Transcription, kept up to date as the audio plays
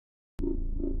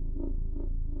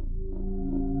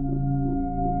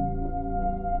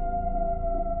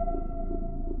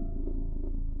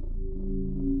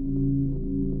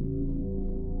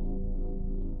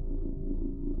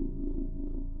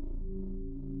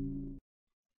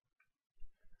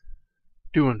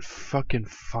Doing fucking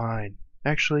fine.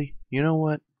 Actually, you know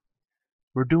what?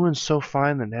 We're doing so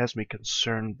fine that it has me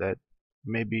concerned that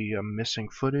maybe I'm missing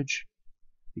footage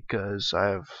because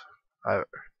I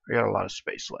got a lot of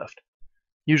space left.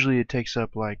 Usually it takes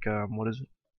up like what is it?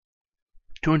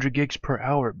 200 gigs per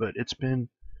hour, but it's been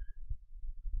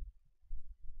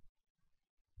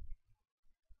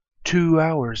 2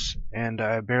 hours and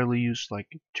I barely used like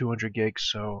 200 gigs,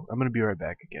 so I'm gonna be right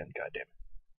back again. God damn it.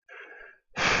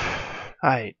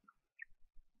 Alright.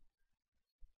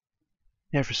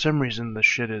 Yeah, for some reason the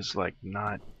shit is like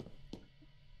not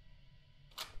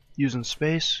using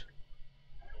space.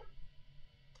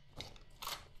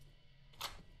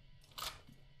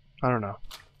 I don't know.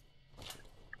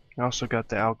 I also got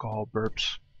the alcohol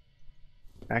burps.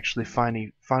 Actually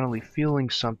finally feeling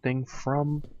something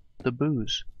from the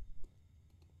booze.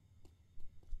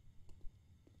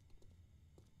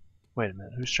 Wait a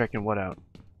minute, who's checking what out?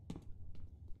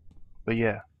 But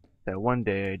yeah, that one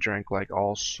day I drank like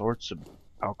all sorts of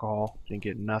alcohol, didn't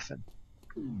get nothing.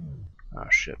 Oh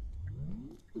shit.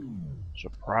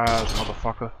 Surprise,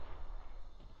 motherfucker.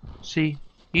 See,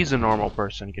 he's a normal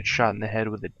person, gets shot in the head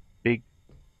with a big,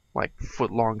 like,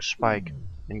 foot-long spike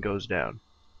and goes down.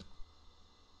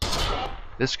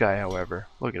 This guy, however,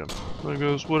 look at him. He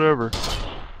goes, whatever.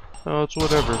 Oh, it's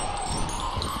whatever.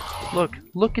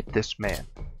 Look at this man.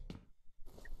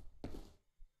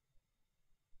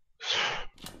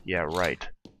 Yeah, right.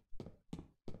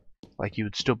 Like you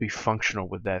would still be functional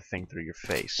with that thing through your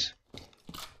face.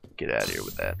 Get out of here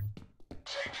with that.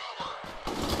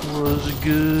 Was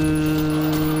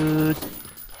good.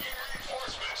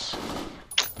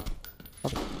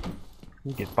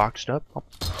 You get boxed up? Oh.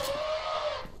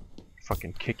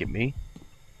 Fucking kick at me.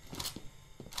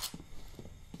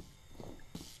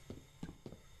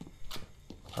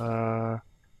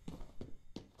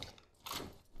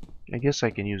 I guess I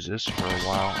can use this for a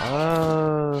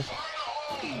while.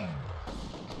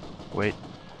 Wait.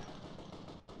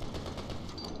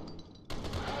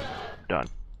 Done.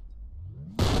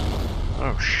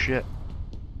 Oh shit.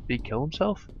 Did he kill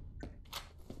himself?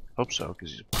 Hope so,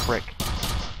 because he's a prick.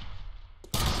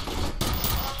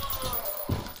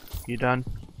 You done?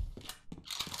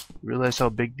 Realize how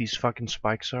big these fucking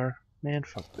spikes are? Man,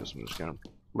 fuck this. I'm just gonna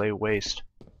lay waste.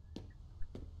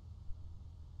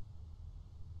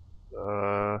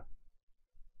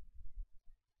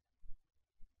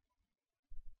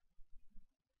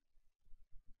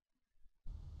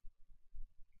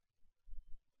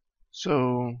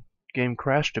 So, game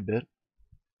crashed a bit.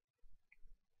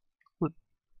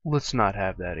 Let's not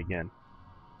have that again.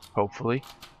 Hopefully.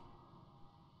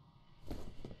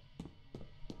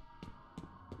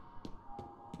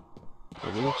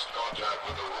 Lost contact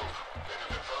with the roof. Can you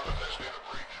confirm if there's been a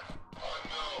breach?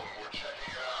 Unknown. We're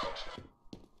checking out.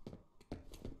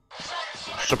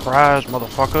 Surprise,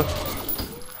 motherfucker.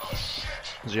 Oh shit.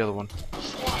 There's the other one.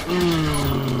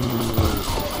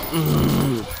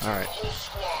 Alright.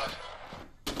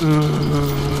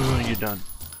 You're done.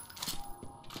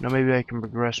 Now maybe I can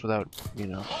progress without, you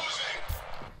know.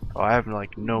 Oh, I have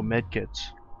like no medkits.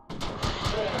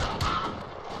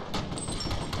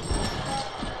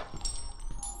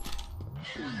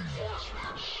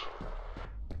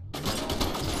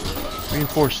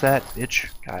 Reinforce that,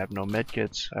 bitch. I have no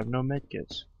medkits. I have no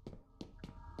medkits.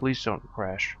 Please don't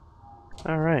crash.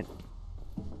 Alright.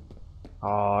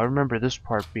 Oh, I remember this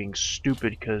part being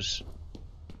stupid because...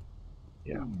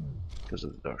 yeah. Because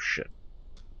of the... oh, shit.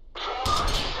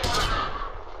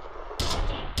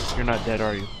 You're not dead,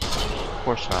 are you? Of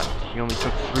course not. You only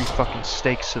took 3 fucking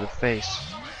stakes to the face.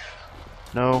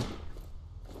 No.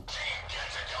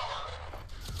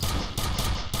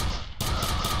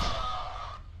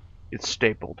 It's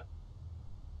stapled.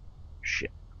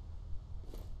 Shit.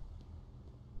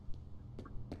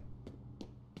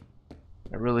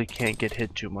 I really can't get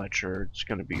hit too much or it's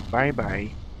gonna be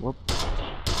bye-bye. Whoop.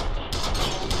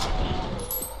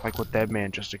 Like what that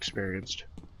man just experienced.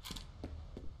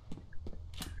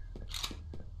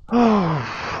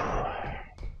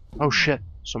 Oh shit.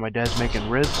 So my dad's making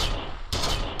ribs?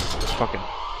 Fucking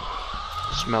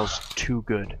smells too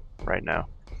good right now.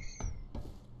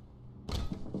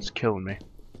 It's killing me.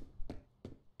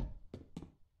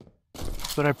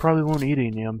 But I probably won't eat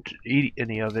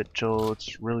any of it till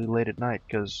it's really late at night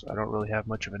because I don't really have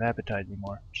much of an appetite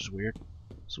anymore, which is weird.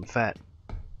 Some fat.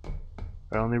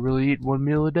 I only really eat 1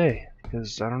 meal a day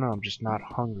because I don't know, I'm just not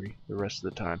hungry the rest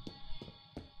of the time.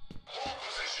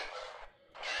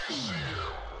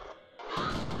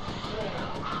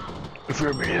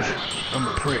 Affirmative. I'm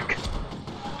a prick.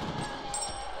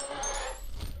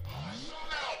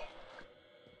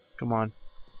 Come on.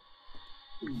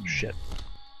 Shit.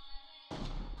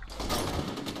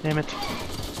 Damn it.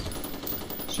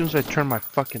 As soon as I turn my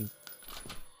fucking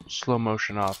slow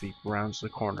motion off, he rounds the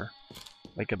corner.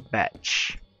 Like a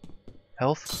batch.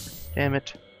 Health? Damn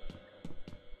it.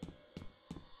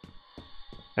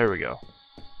 There we go.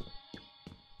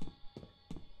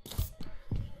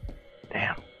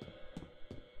 Damn.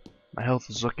 My health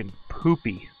is looking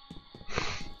poopy.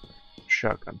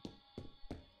 Shotgun.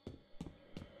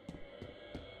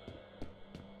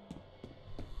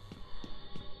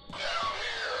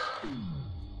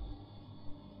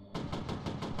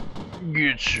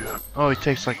 Getcha. Oh, he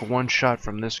takes like one shot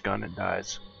from this gun and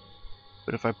dies.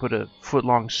 But if I put a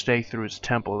foot-long stake through his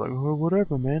temple, like, oh,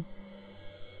 whatever, man.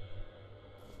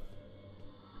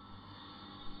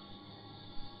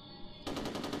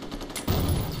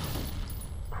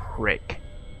 Prick.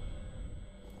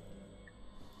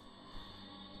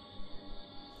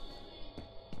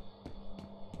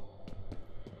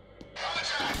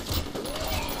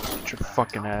 Get your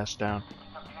fucking ass down.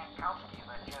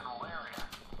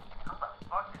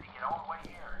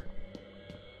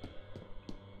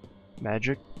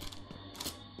 Magic?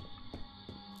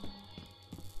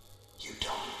 You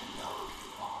don't know who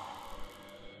you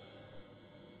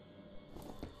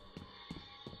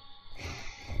are.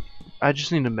 I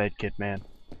just need a medkit, man.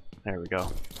 There we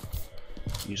go.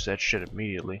 Use that shit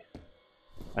immediately.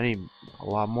 I need a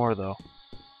lot more, though.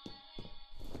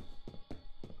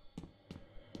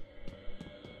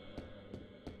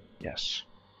 Yes.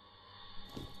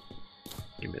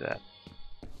 Give me that.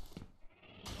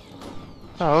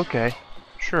 Oh, okay.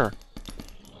 Sure.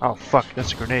 Oh, fuck.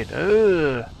 That's a grenade.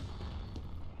 Ugh.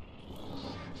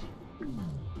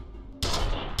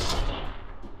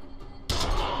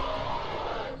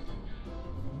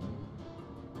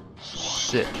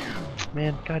 Sit.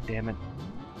 Man, god damn it.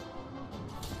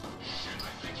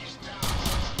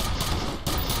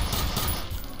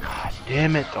 God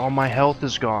damn it. All my health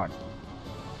is gone.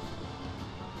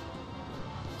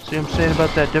 See what I'm saying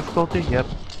about that difficulty? Yep.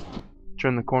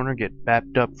 Turn the corner, get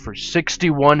bapped up for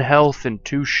 61 health in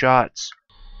 2 shots.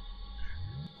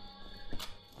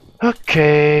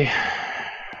 Okay.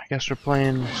 I guess we're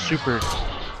playing super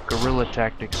guerrilla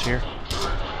tactics here.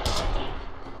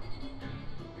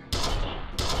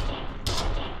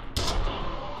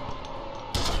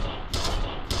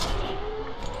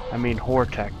 I mean whore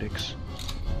tactics.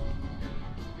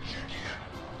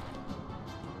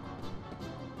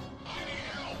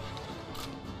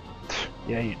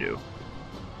 Yeah, you do.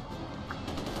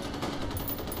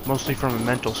 Mostly from a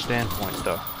mental standpoint,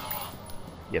 though.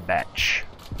 You batch.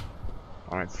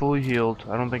 Alright, fully healed.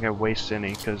 I don't think I waste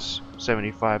any, because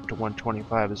 75 to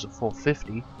 125 is a full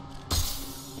 50.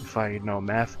 If I know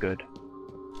math good.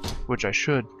 Which I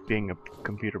should, being a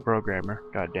computer programmer.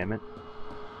 God damn it.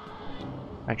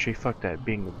 Actually, fuck that,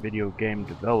 being a video game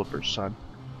developer, son.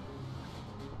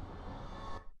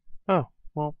 Oh,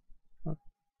 well.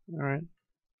 Alright.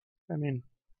 I mean,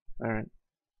 alright.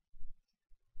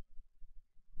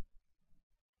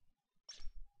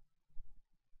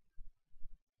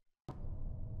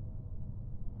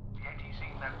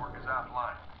 Network is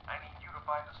offline. I need you to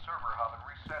find the server hub and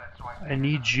reset it so I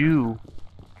need you.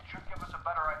 It should give us a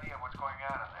better idea of what's going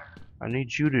on in there. I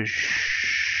need you to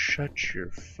shut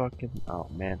your fucking... Oh,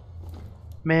 man.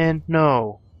 Man,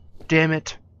 no. Damn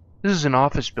it. This is an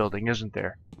office building, isn't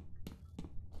there?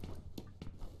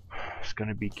 It's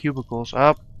gonna be cubicles.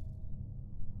 Up.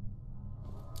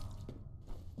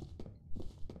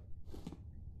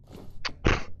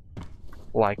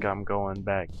 Like I'm going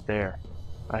back there.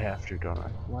 I have to, don't I?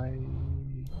 Why?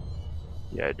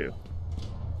 Yeah, I do.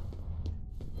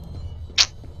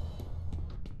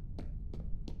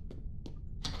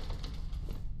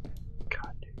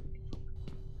 God damn.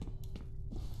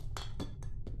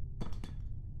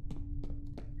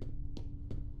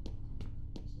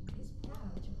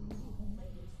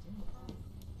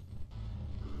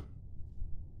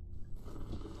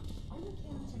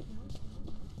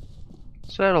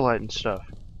 Satellite and stuff.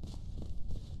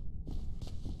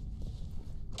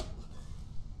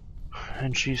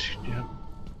 And she's, yeah,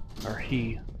 or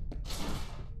he.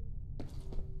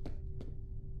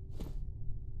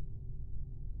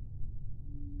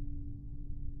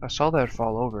 I saw that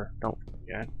fall over. Don't,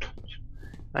 yeah.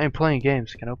 I ain't playing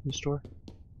games. Can I open this door?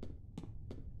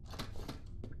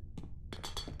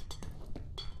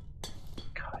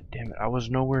 God damn it. I was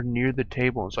nowhere near the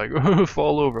table. It's like,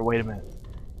 fall over. Wait a minute.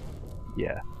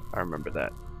 Yeah, I remember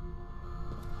that.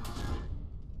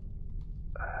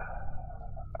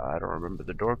 I don't remember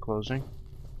the door closing.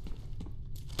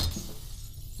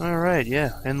 Alright,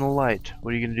 yeah, in the light.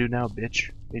 What are you gonna do now,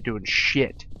 bitch? You're doing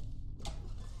shit.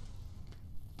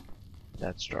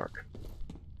 That's dark.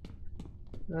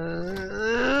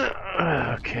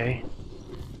 Okay.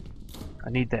 I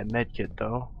need that med kit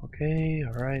though. Okay,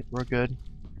 alright, we're good.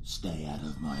 Stay out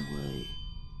of my way.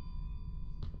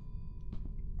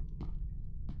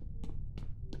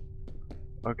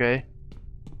 Okay.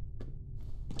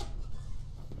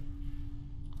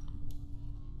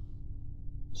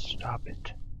 Stop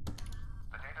it.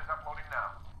 The data's uploading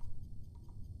now.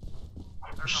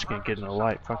 I'm There's just a gonna get in reference the to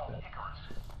light. something Fuck called that. Icarus.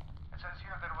 It says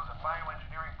here that it was a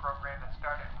bioengineering program that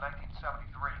started in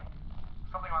 1973.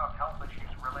 Something about health issues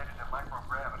related to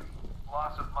microgravity.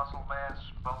 Loss of muscle mass,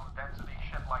 bone density,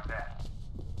 shit like that.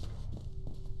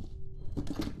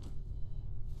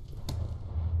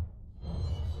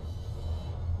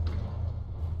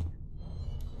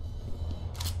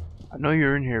 I know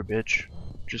you're in here, bitch.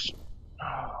 Just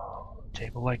a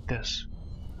table like this.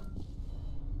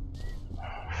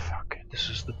 Fuck, this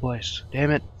is the place.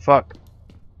 Damn it, fuck.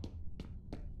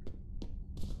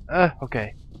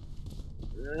 Okay.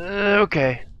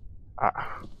 Okay.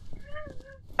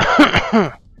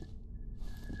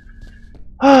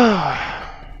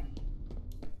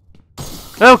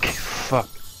 Okay, fuck.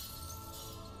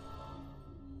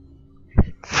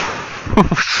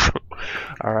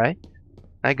 Alright,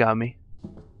 that got me.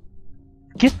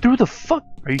 Get through the fuck.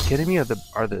 Are you kidding me? Are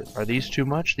these too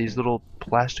much? These little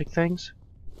plastic things?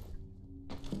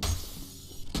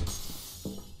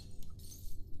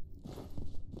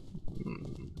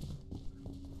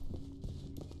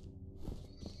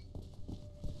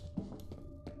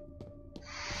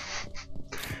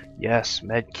 Yes,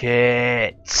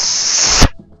 medkits.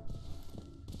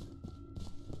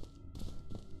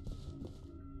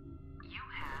 You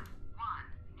have one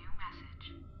new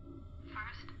message.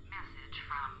 First message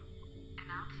from an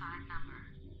outside number.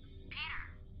 Peter,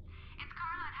 it's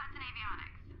Carla at Hudson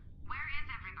Avionics. Where is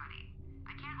everybody?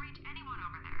 I can't reach anyone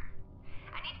over there.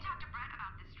 I need to talk to Brett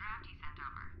about this draft he sent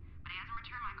over, but he hasn't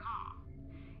returned my call.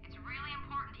 It's really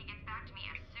important he gets back to me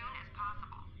as soon as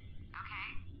possible.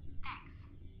 Okay? Thanks.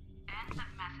 End of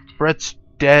messages. Brett's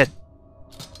dead.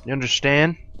 You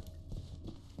understand?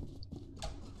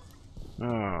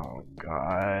 Oh,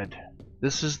 God.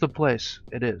 This is the place.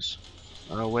 It is.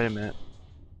 Oh, wait a minute.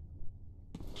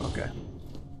 Okay.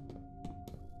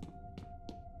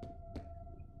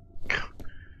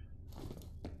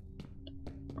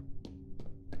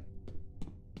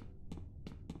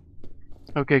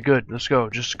 Okay, good. Let's go.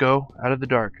 Just go out of the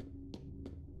dark.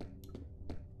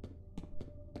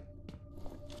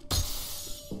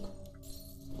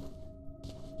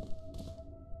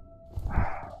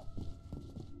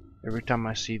 Every time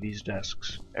I see these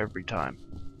desks, every time,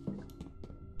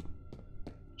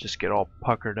 just get all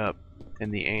puckered up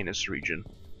in the anus region.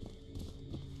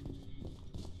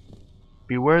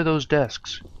 Beware those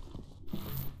desks.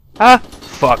 Ah!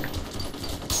 Fuck.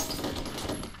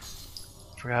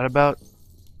 Forgot about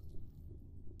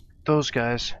those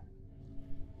guys.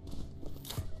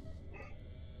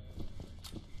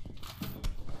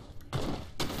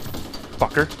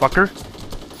 Fucker, fucker.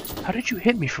 How did you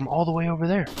hit me from all the way over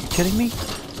there? You kidding me?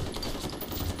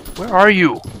 Where are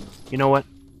you? You know what?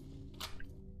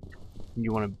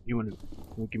 You wanna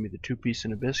give me the 2-piece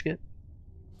and a biscuit?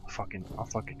 I'll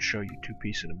fucking show you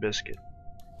 2-piece and a biscuit.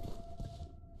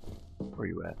 Where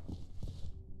you at?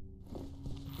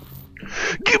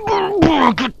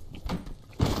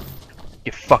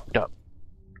 Get fucked up.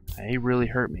 He really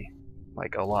hurt me.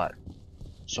 Like a lot.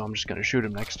 So I'm just gonna shoot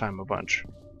him next time a bunch.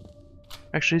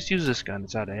 Actually, let's use this gun.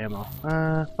 It's out of ammo.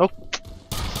 Oh.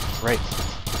 Right.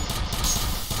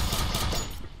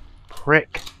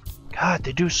 Prick. God,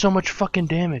 they do so much fucking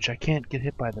damage. I can't get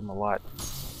hit by them a lot.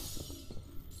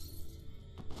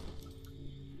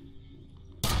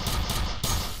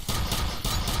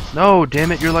 No,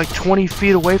 damn it. You're like 20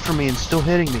 feet away from me and still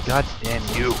hitting me. God damn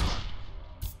you.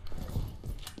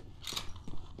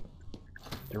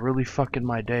 They're really fucking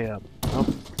my day up. Oh.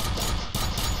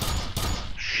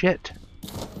 Shit.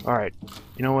 Alright.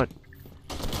 You know what?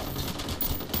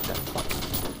 Get that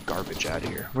fucking garbage out of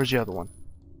here. Where's the other one?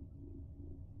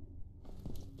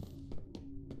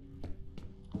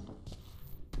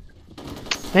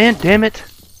 Man, damn it!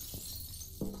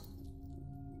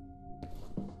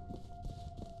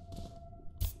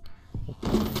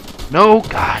 No,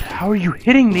 God, how are you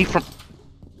hitting me from...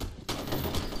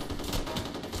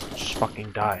 Just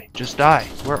fucking die. Just die.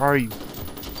 Where are you?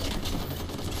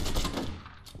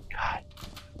 God.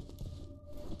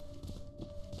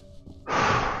 You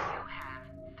have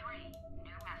 3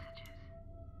 new messages.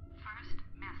 First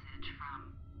message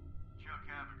from Chuck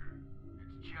Haviger.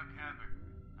 It's Chuck Haviger.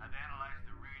 I've analyzed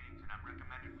the readings and I've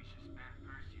recommended we suspend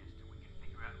Perseus till we can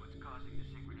figure out what's causing the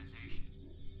synchronization.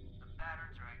 The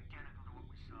patterns are identical to what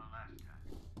we saw last time.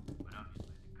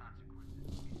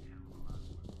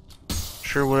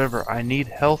 Sure, whatever. I need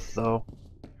health, though.